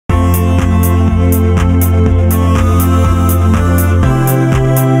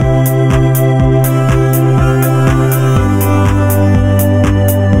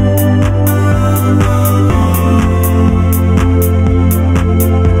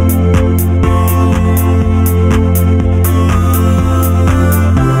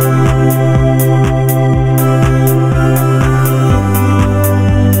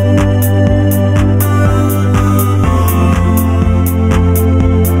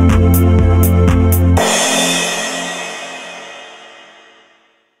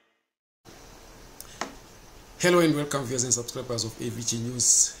Welcome viewers and subscribers of AVG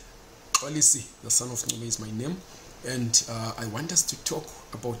News. Olisi, the son of Ncube, is my name, and I want us to talk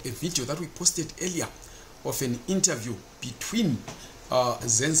about a video that we posted earlier of an interview between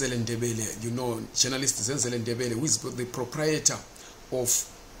Zenzele Ndebele, you know, journalist Zenzele Ndebele, who is the proprietor of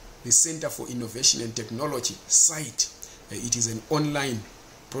the Center for Innovation and Technology, CITE. It is an online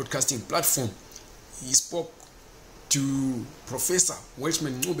broadcasting platform. He spoke to Professor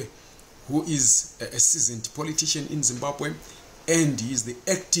Welshman Ncube, who is a seasoned politician in Zimbabwe, and he is the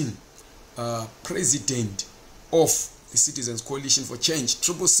acting president of the Citizens Coalition for Change,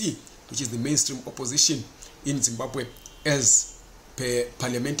 CCC, which is the mainstream opposition in Zimbabwe as per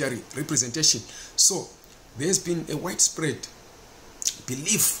parliamentary representation. So there's been a widespread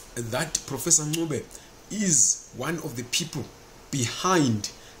belief that Professor Ncube is one of the people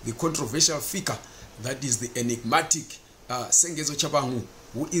behind the controversial figure that is the enigmatic Sengezo Chabangu,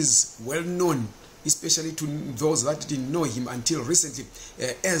 who is well known, especially to those that didn't know him until recently,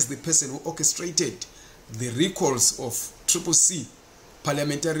 as the person who orchestrated the recalls of CCC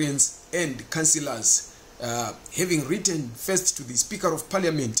parliamentarians and councillors, having written first to the Speaker of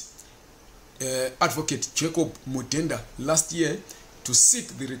Parliament, Advocate Jacob Mudenda, last year to seek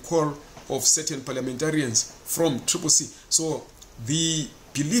the recall of certain parliamentarians from CCC. So the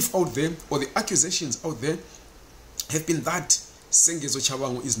belief out there, or the accusations out there, have been that Sengezo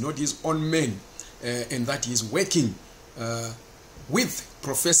Chabangu is not his own man, and that he is working with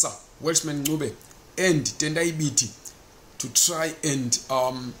Professor Welshman Ncube and Tendai Biti to try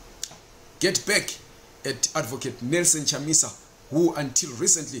and get back at Advocate Nelson Chamisa, who until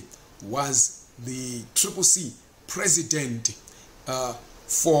recently was the CCC president,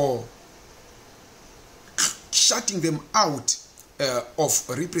 for shutting them out of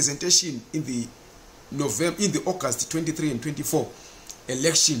representation in the August 23 and 24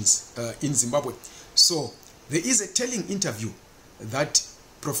 elections in Zimbabwe. So there is a telling interview that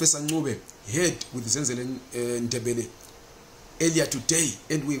Professor Ncube had with Zenzele Ndebele earlier today,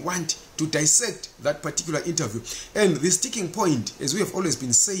 and we want to dissect that particular interview. And the sticking point, as we have always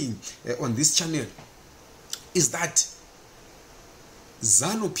been saying on this channel, is that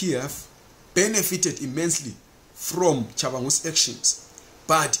ZANU-PF benefited immensely from Chabangu's actions,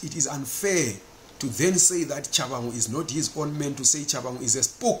 but it is unfair to then say that Chabangu is not his own man, to say Chabangu is a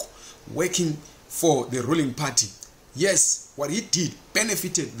spook working for the ruling party. Yes, what he did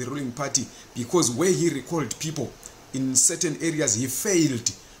benefited the ruling party, because where he recalled people in certain areas, he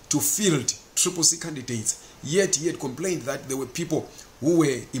failed to field CCC candidates. Yet he had complained that there were people who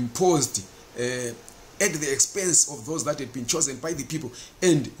were imposed at the expense of those that had been chosen by the people.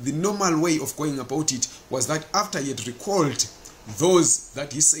 And the normal way of going about it was that after he had recalled those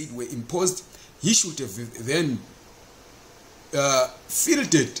that he said were imposed, he should have then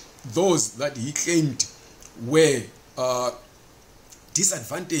fielded those that he claimed were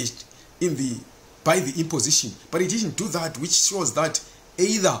disadvantaged by the imposition. But he didn't do that, which shows that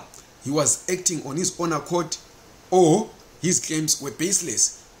either he was acting on his own accord or his claims were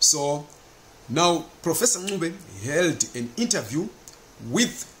baseless. So now Professor Ncube held an interview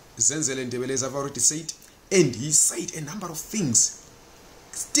with Zenzele Ndebele, as I've already said, and he said a number of things,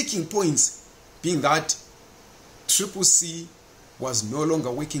 sticking points being that CCC was no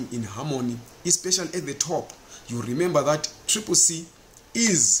longer working in harmony, especially at the top. You remember that CCC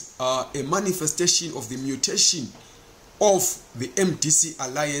is a manifestation of the mutation of the MDC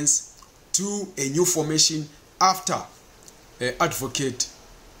alliance to a new formation after Advocate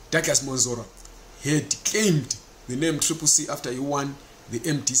Douglas Monzora had claimed the name CCC after he won the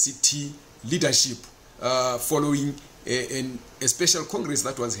MDCT leadership following a special congress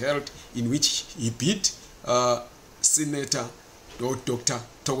that was held, in which he beat Senator Dr.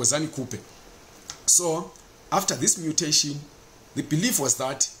 Thokozani Kupe. So after this mutation, the belief was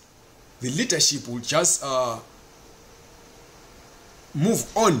that the leadership would just move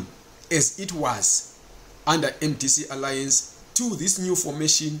on as it was under MDC alliance to this new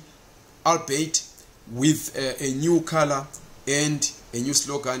formation, albeit with a new color and a new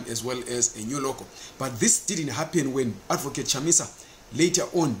slogan as well as a new logo. But this didn't happen when Advocate Chamisa later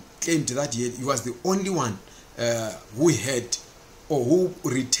on claimed that he was the only one who had or who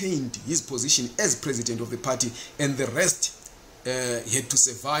retained his position as president of the party, and the rest had to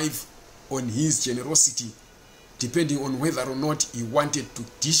survive on his generosity, depending on whether or not he wanted to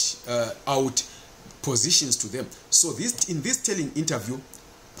dish out positions to them. So in this telling interview,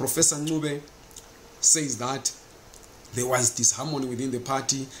 Professor Ncube says that there was disharmony within the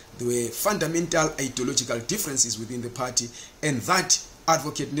party, there were fundamental ideological differences within the party, and that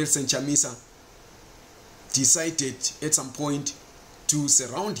Advocate Nelson Chamisa decided at some point to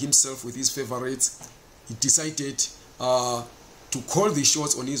surround himself with his favorites. He decided to call the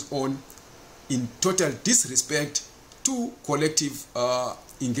shots on his own in total disrespect to collective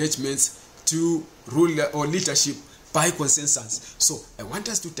engagements, to rule or leadership by consensus. So I want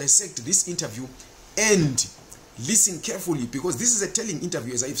us to dissect this interview and listen carefully, because this is a telling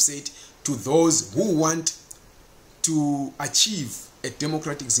interview, as I've said, to those who want to achieve a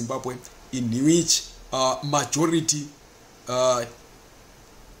democratic Zimbabwe in which majority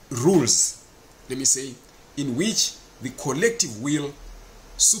rules, let me say, in which the collective will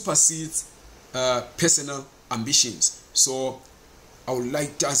supersedes personal ambitions. So I would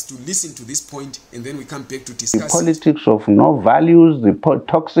like us to listen to this point, and then we come back to discuss the politics of no values, the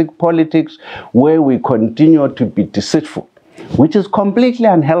toxic politics where we continue to be deceitful, which is completely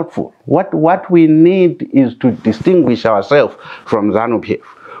unhelpful. What we need is to distinguish ourselves from ZANU-PF.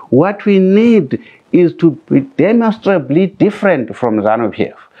 What we need is to be demonstrably different from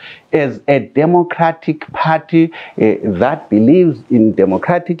ZANU-PF as a democratic party that believes in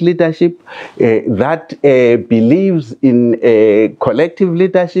democratic leadership, that believes in collective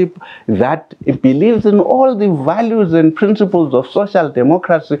leadership, that believes in all the values and principles of social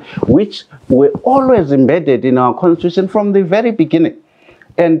democracy, which were always embedded in our constitution from the very beginning.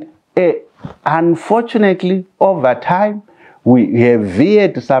 And unfortunately, over time, we have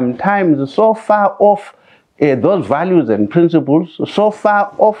veered sometimes so far off those values and principles, so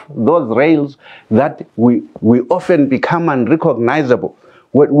far off those rails that we often become unrecognizable.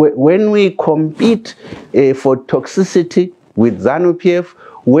 When we compete for toxicity with ZANU-PF,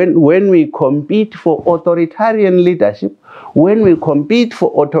 when we compete for authoritarian leadership, when we compete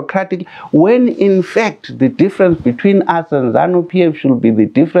for autocratic, when in fact the difference between us and ZANU-PF should be the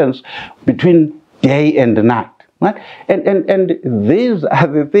difference between day and night. Right? And these are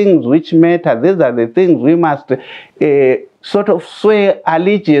the things which matter. These are the things we must sort of swear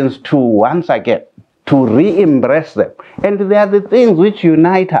allegiance to once again, to re-embrace them. And they are the things which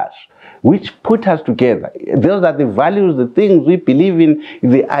unite us, which put us together. Those are the values, the things we believe in.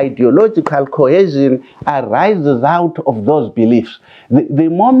 The ideological cohesion arises out of those beliefs. The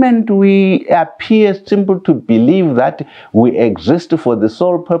moment we appear simply to believe that we exist for the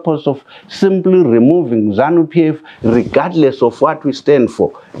sole purpose of simply removing ZANU-PF regardless of what we stand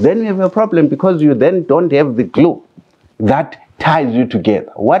for, then we have a problem, because you then don't have the glue that ties you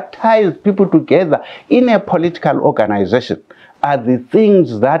together. What ties people together in a political organization are the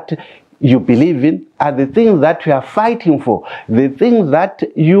things that you believe in, are the things that you are fighting for, the things that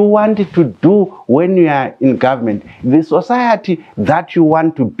you want to do when you are in government, the society that you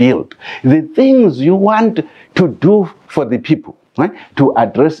want to build, the things you want to do for the people. Right? To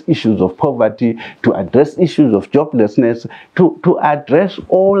address issues of poverty, to address issues of joblessness, to address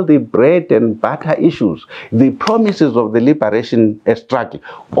all the bread and butter issues, the promises of the liberation struggle.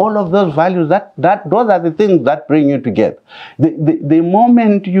 All of those values, those are the things that bring you together. The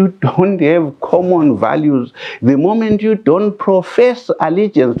moment you don't have common values, the moment you don't profess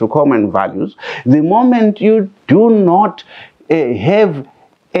allegiance to common values, the moment you do not have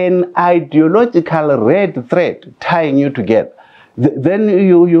an ideological red thread tying you together, then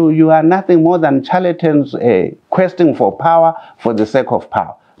you are nothing more than charlatans questing for power for the sake of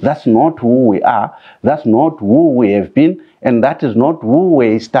power. That's not who we are, that's not who we have been, and that is not who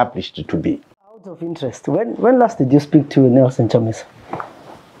we're established to be. Out of interest, when last did you speak to Nelson Chamisa?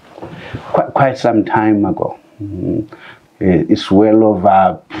 Quite some time ago. It's well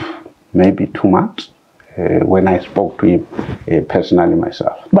over maybe 2 months. When I spoke to him personally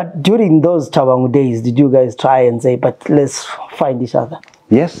myself. But during those Chabangu days, did you guys try and say, but let's find each other?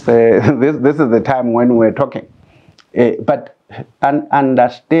 Yes, this is the time when we're talking. But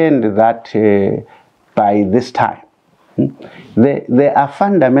understand that by this time, there are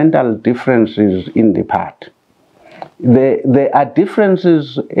fundamental differences in the party. There are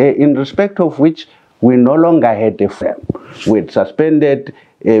differences in respect of which we no longer had a frame. We had suspended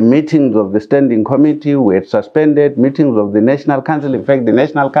meetings of the Standing Committee, we had suspended meetings of the National Council. In fact, the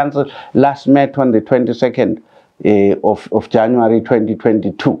National Council last met on the 22nd of January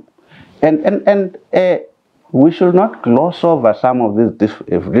 2022. And we should not gloss over some of these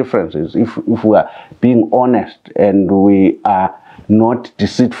differences if we are being honest and we are not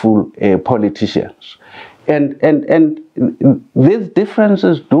deceitful politicians. And these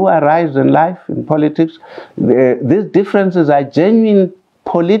differences do arise in life, in politics. These differences are genuine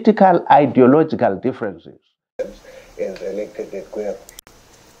political, ideological differences.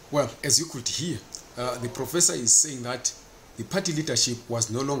 Well, as you could hear, the professor is saying that the party leadership was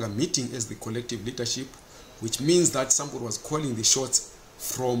no longer meeting as the collective leadership, which means that somebody was calling the shots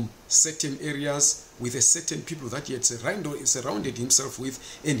from certain areas with a certain people that he had surrounded himself with.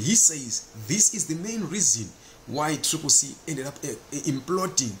 And he says this is the main reason why CCC ended up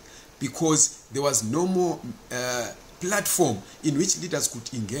imploding, because there was no more platform in which leaders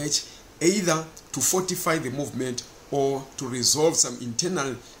could engage, either to fortify the movement or to resolve some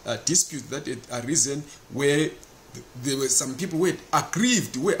internal disputes that had arisen, where there were some people who were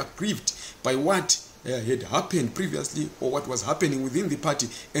aggrieved by what had happened previously or what was happening within the party.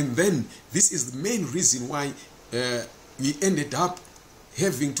 And then this is the main reason why we ended up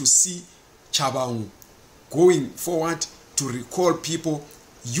having to see Chabangu going forward to recall people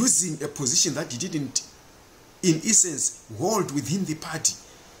using a position that he didn't, in essence, hold within the party.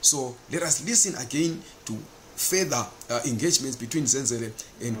 So let us listen again to further engagements between Zenzele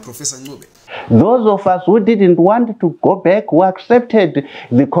and Professor Ncube. Those of us who didn't want to go back, who accepted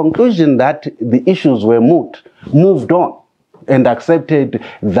the conclusion that the issues were moved on, and accepted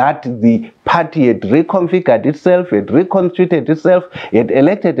that the party had reconfigured itself, had reconstituted itself, had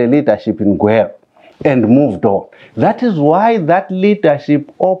elected a leadership in Guel, and moved on. That is why that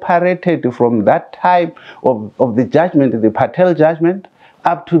leadership operated from that time of the judgment, the Patel judgment,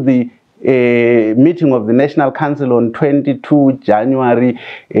 up to the meeting of the National Council on 22 January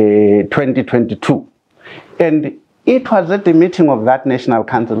 2022. And it was at the meeting of that National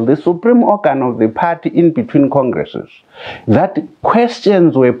Council, the supreme organ of the party in between congresses, that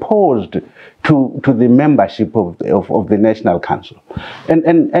questions were posed to the membership of the National Council.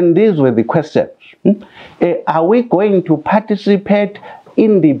 And these were the questions. Are we going to participate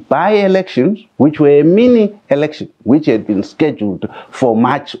in the by-elections, which were a mini election, which had been scheduled for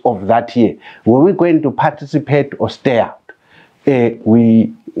March of that year? Were we going to participate or stay out?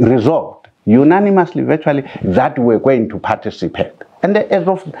 We resolved unanimously, virtually, that we're going to participate. And as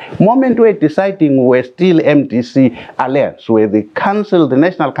of the moment we're deciding, we're still MDC Alliance, we're the council, the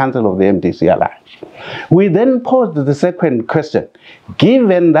National Council of the MDC Alliance. We then posed the second question.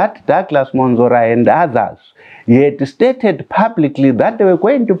 Given that Douglas Monzora and others had stated publicly that they were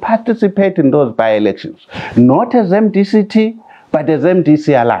going to participate in those by-elections, not as MDCT, but as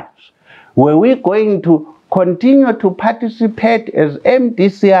MDC Alliance, were we going to continue to participate as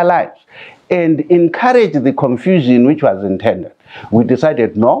MDC Alliance and encourage the confusion which was intended? We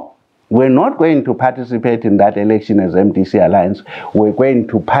decided no, we're not going to participate in that election as MDC Alliance. We're going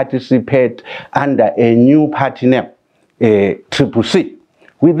to participate under a new party name, CCC.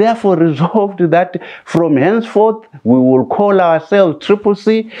 We therefore resolved that from henceforth we will call ourselves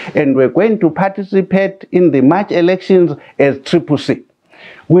CCC, and we're going to participate in the March elections as CCC.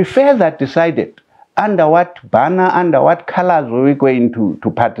 We further decided under what banner, under what colors were we going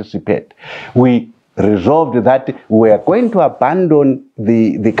to participate. We resolved that we are going to abandon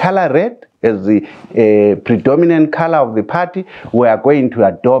the color red as the predominant color of the party. We are going to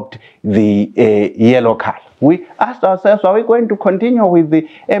adopt the yellow color. We asked ourselves, are we going to continue with the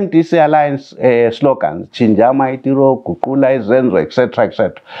MDC Alliance slogans, Chinjama Itiro, Kukula Zenzo, etc.,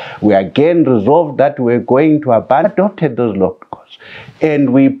 etc. We again resolved that we're going to adopted those logos.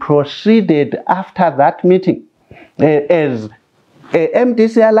 And we proceeded after that meeting as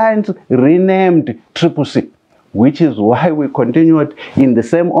MDC Alliance renamed CCC, which is why we continued in the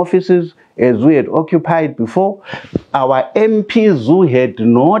same offices as we had occupied before. Our MPs who had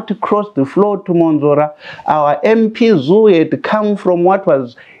not crossed the floor to Monzora, our MPs who had come from what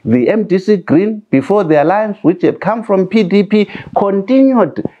was the MDC Green before the Alliance, which had come from PDP,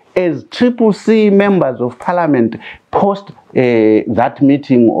 continued as CCC members of Parliament post that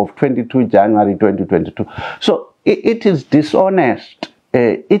meeting of 22 January 2022. So it is dishonest,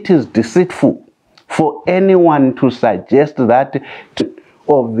 it is deceitful for anyone to suggest that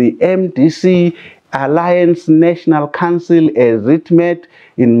of the MDC Alliance National Council as it met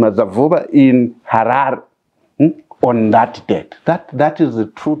in Mazavuba in Harare on that date. That is the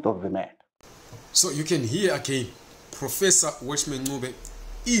truth of the matter. So you can hear again, Professor Welshman Ncube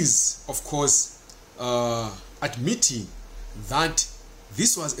is, of course, admitting that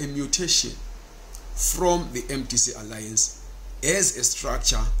this was a mutation from the MDC Alliance as a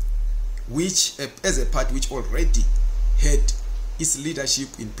structure, which, as a party which already had its leadership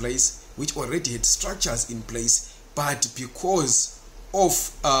in place, which already had structures in place, but because of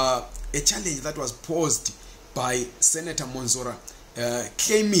a challenge that was posed by Senator Monzora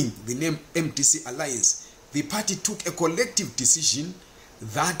claiming the name MDC Alliance, the party took a collective decision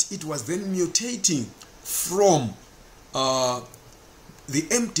that it was then mutating from the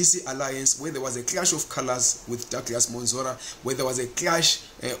MDC Alliance, where there was a clash of colors with Douglas Monzora, where there was a clash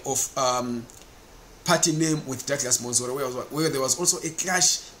of party name with Douglas Monzora, where there was also a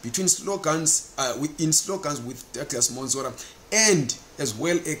clash between slogans, in slogans with Douglas Monzora, and as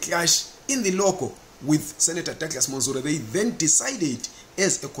well a clash in the logo with Senator Douglas Monzora. They then decided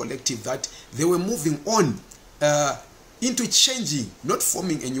as a collective that they were moving on into changing, not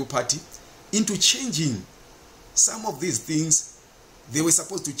forming a new party, into changing some of these things. They were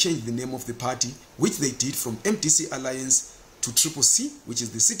supposed to change the name of the party, which they did from MDC Alliance to CCC, which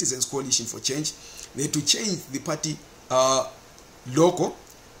is the Citizens Coalition for Change. They had to change the party logo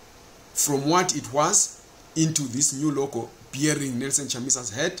from what it was into this new logo bearing Nelson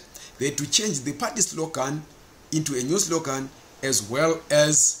Chamisa's head. They had to change the party slogan into a new slogan, as well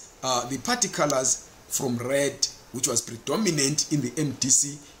as the party colors from red, which was predominant in the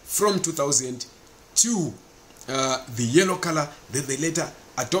MDC from 2000, to the yellow color that they later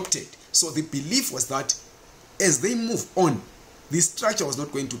adopted. So the belief was that as they move on, the structure was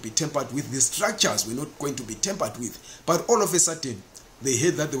not going to be tampered with, the structures were not going to be tampered with. But all of a sudden, they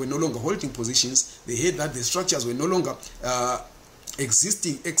heard that they were no longer holding positions, they heard that the structures were no longer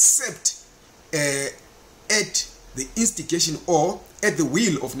existing, except at the instigation or at the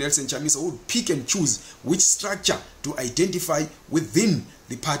will of Nelson Chamisa, who would pick and choose which structure to identify within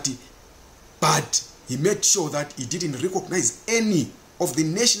the party. But he made sure that he didn't recognize any of the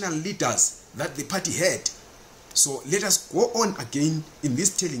national leaders that the party had. So let us go on again in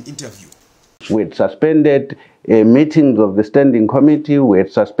this telling interview. We had suspended meetings of the Standing Committee, we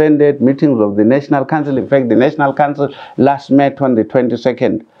had suspended meetings of the National Council. In fact, the National Council last met on the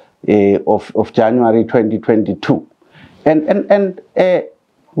 22nd of January 2022. And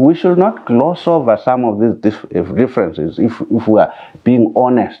we should not gloss over some of these differences if we are being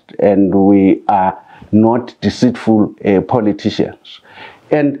honest and we are not deceitful politicians.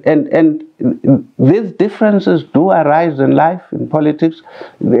 And these differences do arise in life, in politics.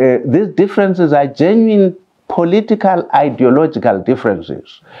 These differences are genuine political, ideological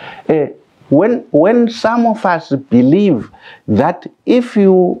differences. When some of us believe that if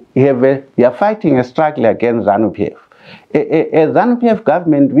you are fighting a struggle against ZANU-PF, a ZANU-PF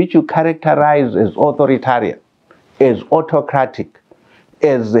government which you characterize as authoritarian, as autocratic,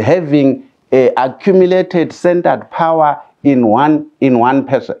 as having accumulated centered power in one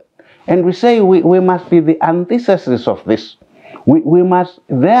person. And we say we must be the antithesis of this. We must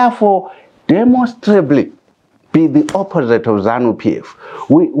therefore demonstrably be the opposite of ZANU-PF.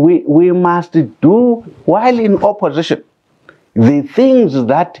 We must do, while in opposition, the things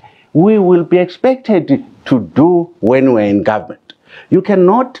that we will be expected to do when we're in government. You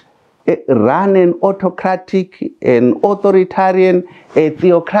cannot run an autocratic, an authoritarian, a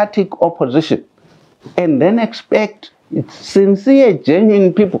theocratic opposition and then expect sincere,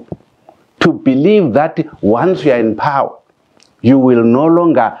 genuine people to believe that once you are in power, you will no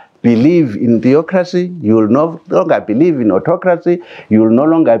longer believe in theocracy, you will no longer believe in autocracy, you will no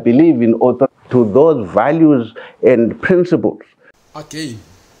longer believe in to those values and principles. Again,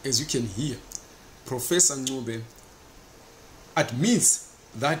 as you can hear, Professor Ncube admits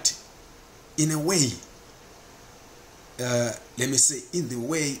that in a way, let me say, in the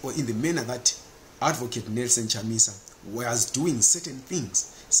way or in the manner that Advocate Nelson Chamisa was doing certain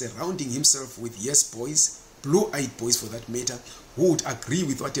things, surrounding himself with yes boys, blue-eyed boys for that matter, who would agree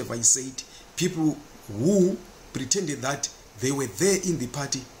with whatever he said, people who pretended that they were there in the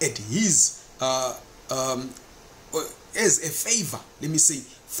party at his, as a favor, let me say,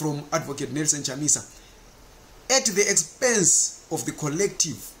 from Advocate Nelson Chamisa, at the expense of the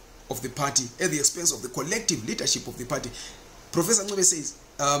collective of the party, at the expense of the collective leadership of the party. Professor Ncube says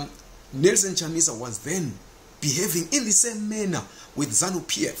Nelson Chamisa was then behaving in the same manner with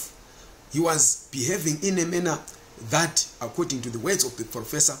ZANU-PF. He was behaving in a manner that, according to the words of the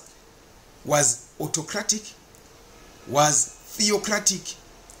professor, was autocratic, was theocratic.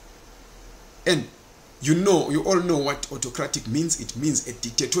 And you all know what autocratic means. It means a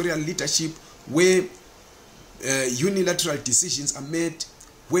dictatorial leadership where unilateral decisions are made,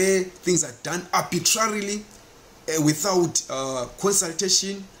 where things are done arbitrarily, without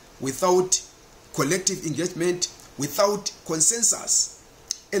consultation, without collective engagement, without consensus.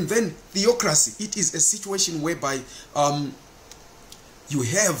 And then theocracy, it is a situation whereby you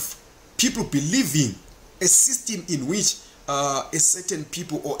have people believing a system in which a certain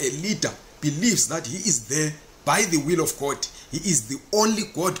people or a leader believes that he is there by the will of God. He is the only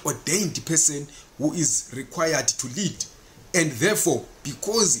God-ordained person who is required to lead. And therefore,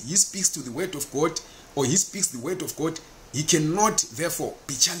 because he speaks to the word of God, or he speaks the word of God, he cannot therefore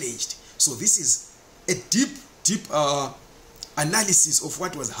be challenged. So this is a deep analysis of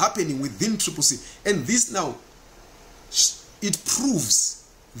what was happening within CCC. And this now, it proves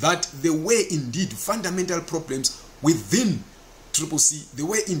that there were indeed fundamental problems within CCC, there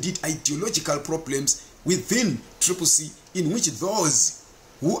were indeed ideological problems within CCC, in which those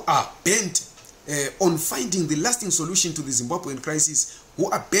who are bent on finding the lasting solution to the Zimbabwean crisis,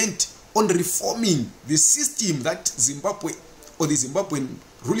 who are bent on reforming the system that Zimbabwe or the Zimbabwean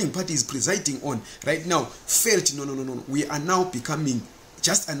ruling party is presiding on right now felt, no, we are now becoming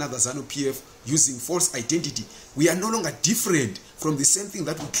just another ZANU-PF using false identity. We are no longer different from the same thing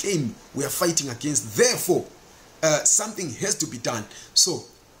that we claim we are fighting against. Therefore, something has to be done. So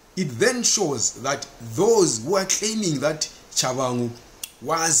it then shows that those who are claiming that Chabangu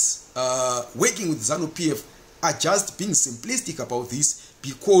was working with ZANU-PF are just being simplistic about this,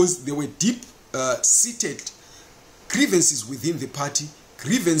 because there were deep-seated grievances within the party,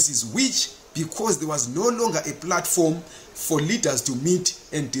 grievances which, because there was no longer a platform for leaders to meet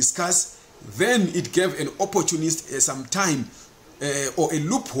and discuss, then it gave an opportunist some time or a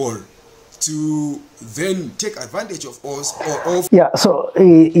loophole to then take advantage of us or of. Yeah, so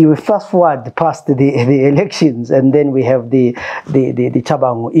you fast forward past the elections, and then we have the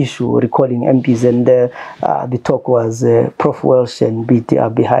Chabangu issue, recalling MPs, and the talk was Prof Welshman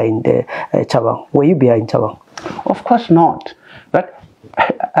behind Chabangu. Were you behind Chabangu? Of course not. But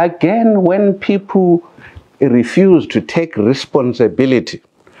again, when people refuse to take responsibility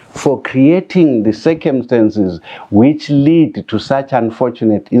for creating the circumstances which lead to such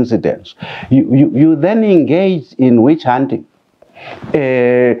unfortunate incidents, you then engage in witch hunting.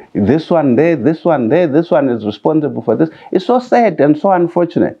 This one there, this one there, this one is responsible for this. It's so sad and so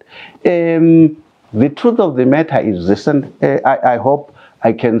unfortunate. The truth of the matter is this, and I hope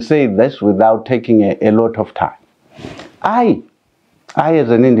I can say this without taking a lot of time. I as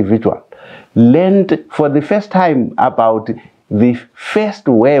an individual learned for the first time about the first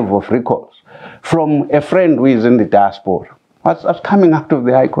wave of recalls from a friend who is in the diaspora. I was coming out of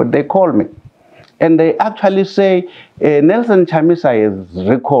the High Court, they called me. And they actually say, Nelson Chamisa has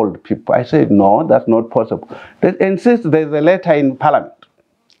recalled people. I said, no, that's not possible. They insist there's a letter in Parliament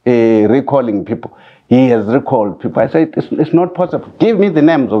recalling people. He has recalled people. I said, it's not possible. Give me the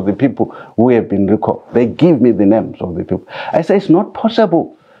names of the people who have been recalled. They give me the names of the people. I said, it's not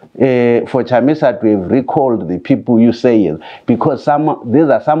possible for Chamisa to have recalled the people you say, because these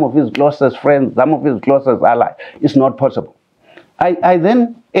are some of his closest friends, some of his closest allies. It's not possible. I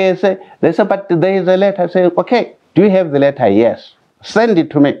then say, they say, but there is a letter. I say, okay, do you have the letter? Yes. Send it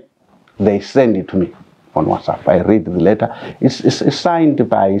to me. They send it to me on WhatsApp. I read the letter. It's signed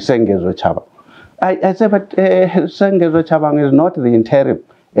by Sengezo Chabang. I say, but Sengezo Chabang is not the interim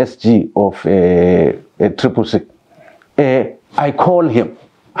SG of CCC. I call him.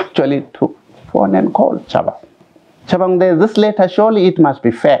 Actually, to phone and call Chabang. Chabang, there's this letter, surely it must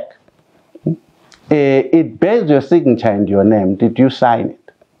be fake. It bears your signature and your name. Did you sign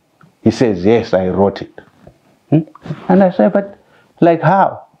it? He says, yes, I wrote it. And I say, but like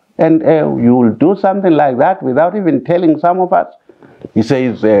how? And you will do something like that without even telling some of us? He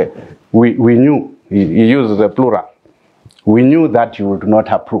says, we knew. He uses a plural. We knew that you would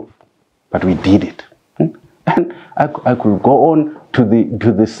not approve, but we did it. And I could go on to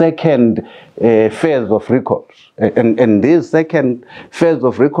the second phase of recalls. And this second phase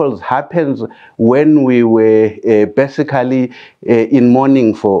of recalls happens when we were basically in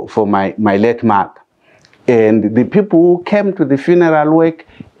mourning for my late mother. And the people who came to the funeral wake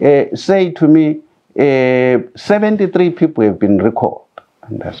say to me, 73 people have been recalled.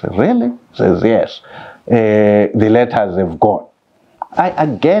 And I said, really? He says, yes. The letters have gone. I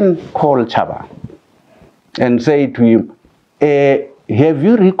again call Chaba and say to him, have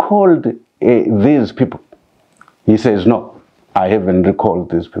you recalled these people? He says, no, I haven't recalled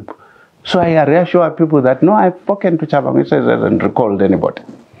these people. So I reassure people that, no, I've spoken to Chabang. He says, I haven't recalled anybody.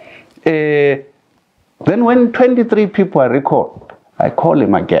 Then when 23 people are recalled, I call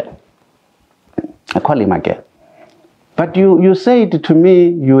him again. But you said to me,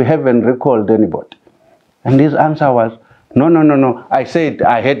 you haven't recalled anybody. And his answer was, no. I said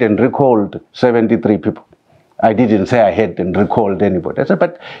I hadn't recalled 73 people. I didn't say I hadn't recalled anybody. I said,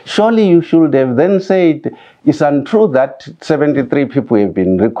 but surely you should have then said, it's untrue that 73 people have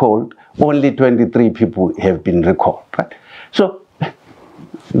been recalled, only 23 people have been recalled. Right? So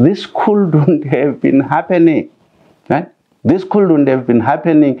this couldn't have been happening. Right? This couldn't have been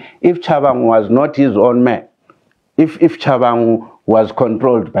happening if Chabang was not his own man, if Chabang was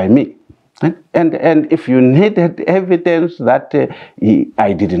controlled by me. And if you needed evidence that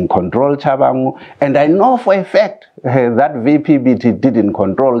I didn't control Chabang, and I know for a fact that VPBT didn't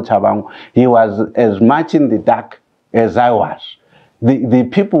control Chabang, he was as much in the dark as I was. The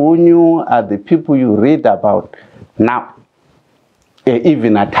people who knew are the people you read about now,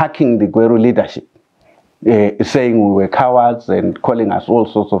 even attacking the Gweru leadership, saying we were cowards and calling us all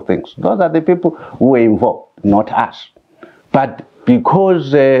sorts of things. Those are the people who were involved, not us. But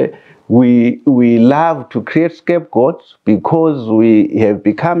because we love to create scapegoats because we have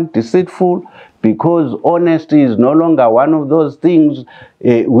become deceitful, because honesty is no longer one of those things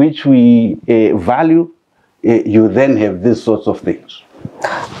which we value. You then have these sorts of things.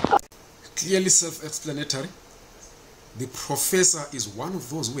 Clearly self-explanatory. The professor is one of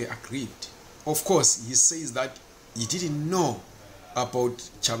those who were aggrieved. Of course, he says that he didn't know about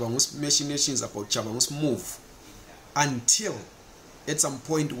Chabangu's machinations, about Chabangu's move, until at some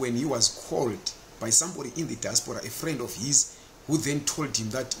point when he was called by somebody in the diaspora, a friend of his, who then told him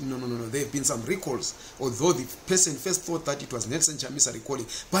that no, there have been some recalls, although the person first thought that it was Nelson Chamisa recalling.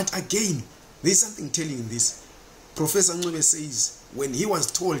 But again, there is something telling this. Professor Ncube says when he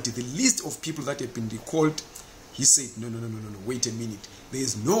was told the list of people that have been recalled, he said, no, wait a minute. There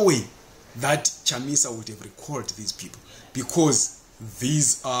is no way that Chamisa would have recalled these people, because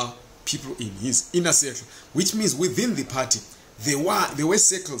these are people in his inner circle, which means within the party, there were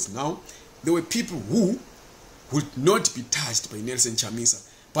circles now. There were people who would not be touched by Nelson Chamisa.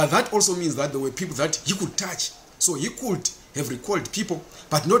 But that also means that there were people that he could touch. So he could have recalled people,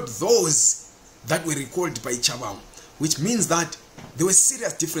 but not those that were recalled by Chabangu, which means that there were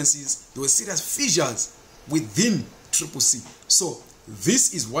serious differences, there were serious fissures within CCC. So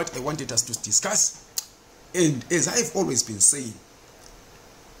this is what I wanted us to discuss. And as I've always been saying,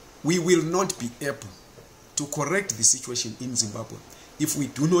 we will not be able to correct the situation in Zimbabwe if we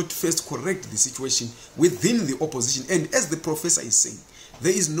do not first correct the situation within the opposition. And as the professor is saying,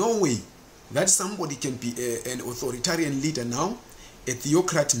 there is no way that somebody can be an authoritarian leader now, a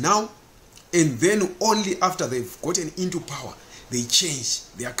theocrat now, and then only after they've gotten into power, they change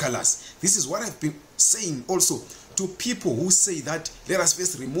their colors. This is what I've been saying also to people who say that let us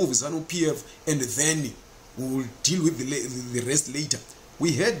first remove ZANU-PF and then we will deal with the rest later.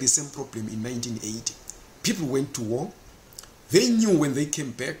 We had the same problem in 1980. People went to war. They knew when they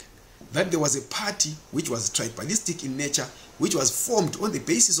came back that there was a party which was tribalistic in nature, which was formed on the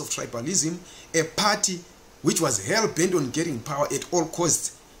basis of tribalism, a party which was hell-bent on getting power at all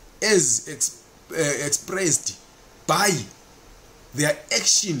costs, as expressed by their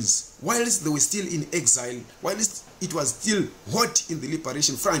actions whilst they were still in exile, whilst it was still hot in the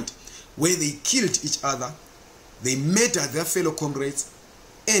Liberation Front, where they killed each other, they murdered their fellow comrades,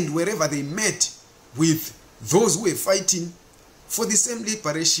 and wherever they met with those who were fighting for the same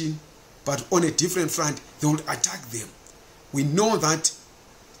liberation but on a different front, they would attack them. We know that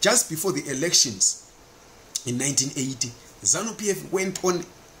just before the elections in 1980, ZANU-PF went on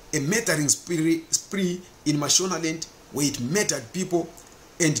a murdering spree in Mashonaland, where it murdered people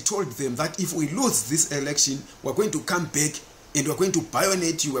and told them that if we lose this election, we're going to come back and we're going to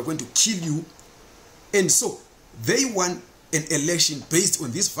bayonet you, we're going to kill you. And so they won an election based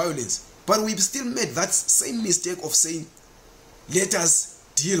on this violence. But we've still made that same mistake of saying, let us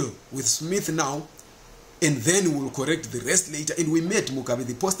deal with Smith now and then we'll correct the rest later. And we made Mugabe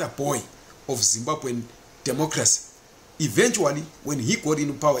the poster boy of Zimbabwean democracy. Eventually, when he got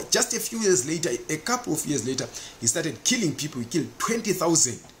into power, just a few years later, a couple of years later, he started killing people. He killed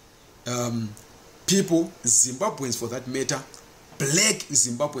 20,000 people, Zimbabweans for that matter, black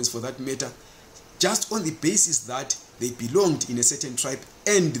Zimbabweans for that matter, just on the basis that they belonged in a certain tribe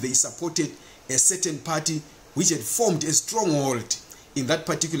and they supported a certain party which had formed a stronghold in that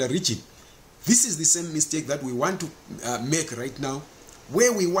particular region. This is the same mistake that we want to make right now,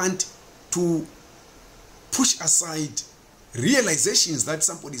 where we want to push aside realizations that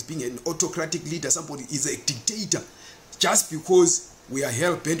somebody is being an autocratic leader, somebody is a dictator, just because we are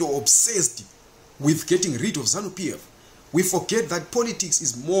hell-bent or obsessed with getting rid of ZANU-PF. We forget that politics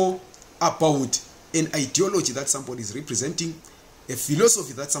is more about an ideology that somebody is representing, a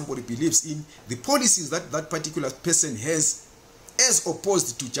philosophy that somebody believes in, the policies that that particular person has, as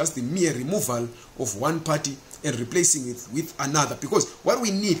opposed to just the mere removal of one party and replacing it with another. Because what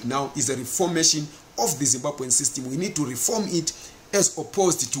we need now is a reformation of the Zimbabwean system. We need to reform it as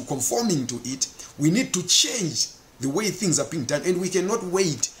opposed to conforming to it. We need to change the way things are being done, and we cannot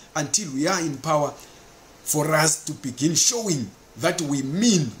wait until we are in power for us to begin showing that we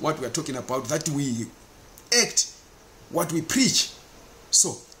mean what we are talking about, that we act what we preach.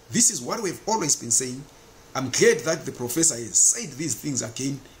 So this is what we've always been saying. I'm glad that the professor has said these things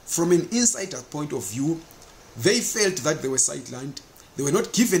again. From an insider point of view, they felt that they were sidelined. They were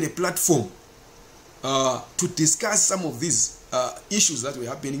not given a platform to discuss some of these issues that were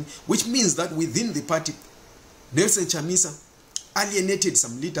happening, which means that within the party, Nelson Chamisa alienated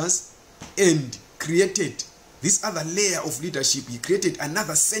some leaders and created this other layer of leadership. He created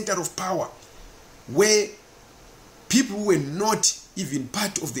another center of power where people who were not even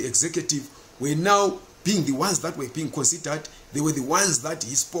part of the executive were now being the ones that were being considered, they were the ones that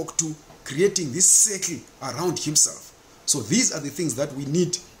he spoke to, creating this circle around himself. So these are the things that we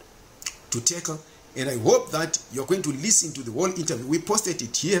need to tackle, and I hope that you're going to listen to the whole interview. We posted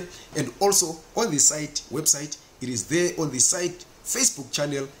it here and also on the CITE website. It is there on the CITE Facebook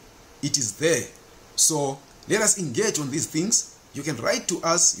channel. It is there. So let us engage on these things. You can write to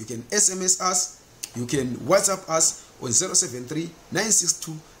us, you can SMS us, you can WhatsApp us on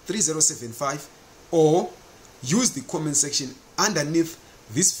 073-962-3075, or use the comment section underneath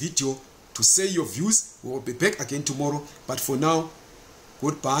this video to say your views. We will be back again tomorrow, but for now,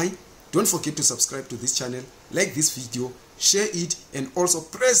 goodbye. Don't forget to subscribe to this channel, like this video, share it, and also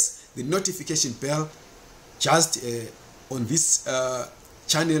press the notification bell just on this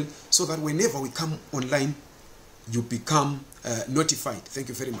channel, so that whenever we come online, you become notified. Thank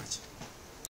you very much.